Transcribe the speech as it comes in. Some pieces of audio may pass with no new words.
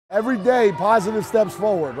Every day, positive steps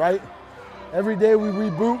forward, right? Every day we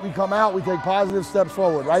reboot, we come out, we take positive steps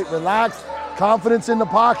forward, right? Relax, confidence in the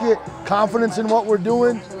pocket, confidence in what we're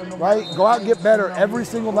doing, right? Go out and get better every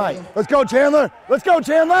single night. Let's go, Chandler. Let's go,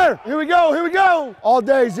 Chandler. Here we go, here we go. All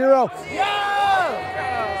day, 0.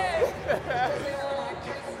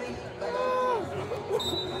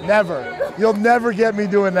 Never. You'll never get me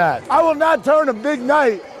doing that. I will not turn a big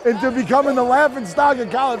night into becoming the laughing stock of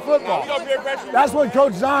college football. That's what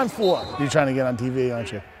Coach Zahn's for. You're trying to get on TV,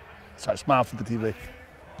 aren't you? Sorry, smile for the TV.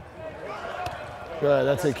 Good,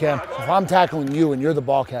 that's it, Cam. If I'm tackling you and you're the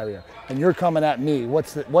ball carrier and you're coming at me,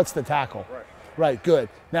 what's the tackle? Right, good.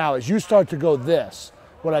 Now, as you start to go this,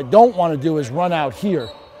 what I don't want to do is run out here.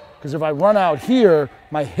 Because if I run out here,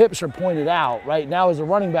 my hips are pointed out, right? Now as a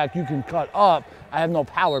running back, you can cut up. I have no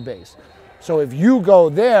power base. So if you go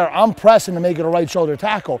there, I'm pressing to make it a right shoulder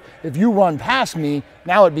tackle. If you run past me,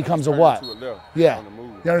 now it becomes a what? Yeah.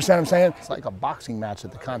 You understand what I'm saying? It's like a boxing match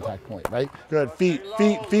at the contact point, right? Good. Feet,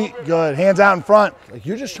 feet, feet. Good. Hands out in front. Like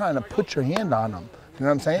you're just trying to put your hand on him. You know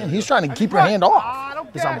what I'm saying? He's trying to keep your hand off.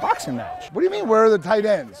 It's a boxing match. What do you mean, where are the tight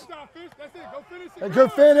ends?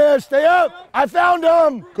 Good finish. Stay up. I found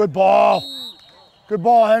him. Good ball. Good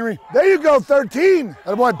ball, Henry. There you go, 13.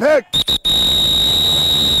 That boy pick.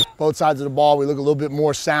 Both sides of the ball, we look a little bit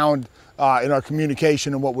more sound in our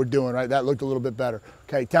communication and what we're doing, right? That looked a little bit better.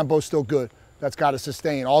 Okay, tempo's still good. That's got to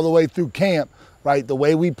sustain all the way through camp, right? The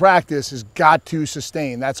way we practice has got to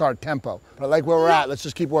sustain. That's our tempo. But I like where we're at. Let's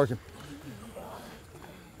just keep working.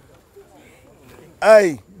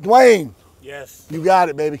 Hey, Dwayne. Yes. You got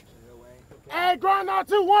it, baby. Hey, grind on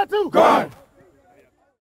 2, 1, 2. Grind.